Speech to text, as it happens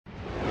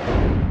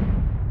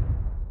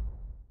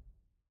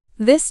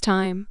This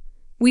time,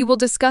 we will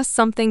discuss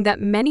something that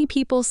many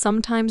people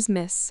sometimes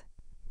miss.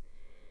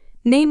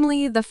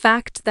 Namely, the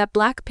fact that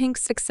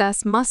Blackpink's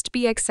success must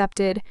be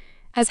accepted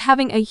as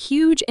having a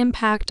huge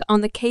impact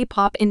on the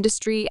K-pop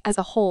industry as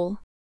a whole.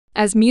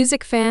 As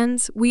music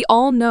fans, we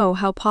all know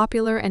how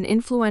popular and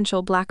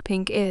influential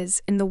Blackpink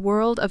is in the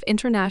world of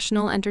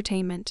international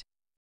entertainment.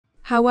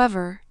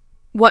 However,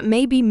 what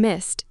may be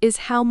missed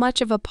is how much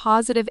of a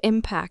positive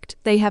impact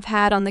they have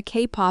had on the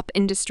K-pop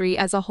industry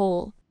as a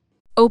whole,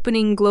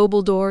 opening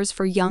global doors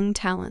for young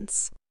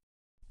talents.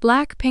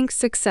 Blackpink's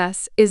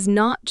success is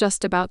not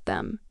just about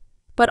them,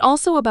 but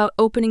also about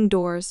opening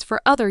doors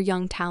for other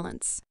young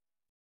talents.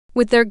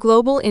 With their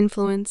global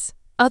influence,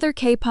 other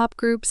K-pop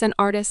groups and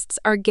artists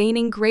are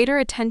gaining greater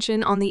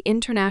attention on the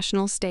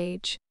international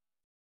stage.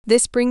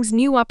 This brings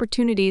new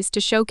opportunities to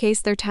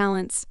showcase their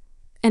talents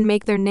and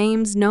make their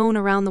names known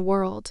around the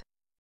world.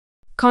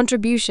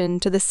 Contribution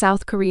to the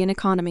South Korean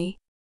economy.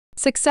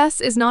 Success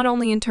is not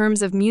only in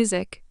terms of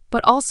music,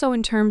 but also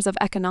in terms of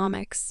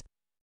economics.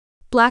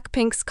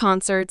 Blackpink's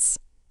concerts,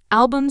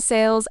 album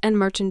sales, and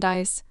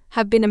merchandise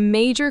have been a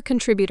major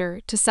contributor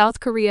to South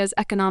Korea's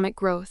economic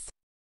growth.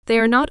 They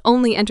are not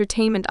only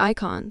entertainment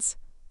icons,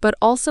 but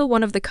also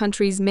one of the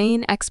country's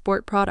main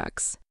export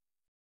products.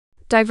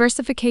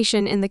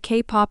 Diversification in the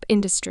K-pop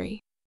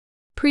industry.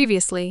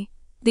 Previously,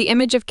 the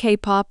image of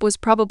K-pop was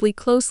probably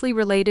closely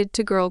related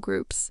to girl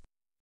groups.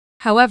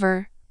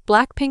 However,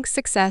 Blackpink's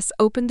success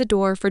opened the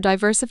door for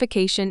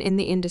diversification in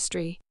the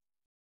industry.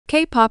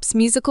 K-pop's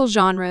musical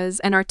genres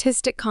and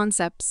artistic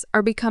concepts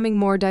are becoming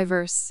more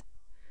diverse,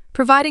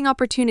 providing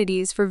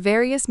opportunities for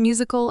various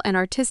musical and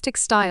artistic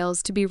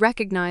styles to be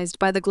recognized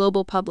by the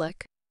global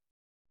public.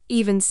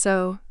 Even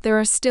so, there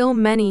are still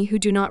many who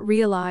do not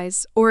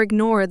realize or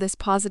ignore this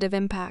positive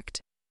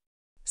impact.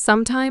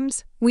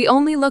 Sometimes, we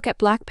only look at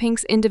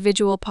Blackpink's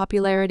individual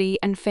popularity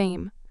and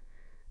fame,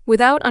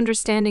 without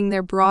understanding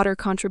their broader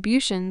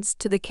contributions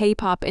to the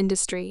K-pop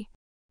industry.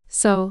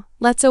 So,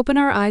 let's open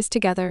our eyes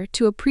together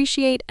to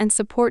appreciate and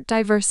support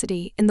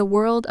diversity in the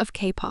world of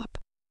K-pop.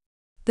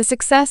 The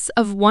success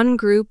of one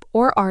group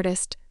or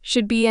artist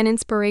should be an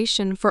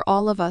inspiration for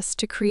all of us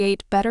to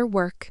create better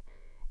work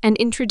and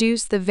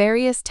introduce the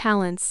various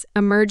talents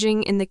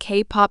emerging in the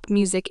K-pop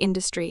music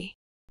industry.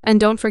 And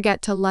don't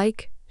forget to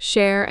like,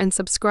 share, and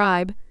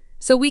subscribe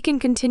so we can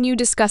continue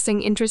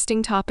discussing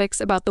interesting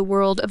topics about the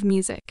world of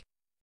music.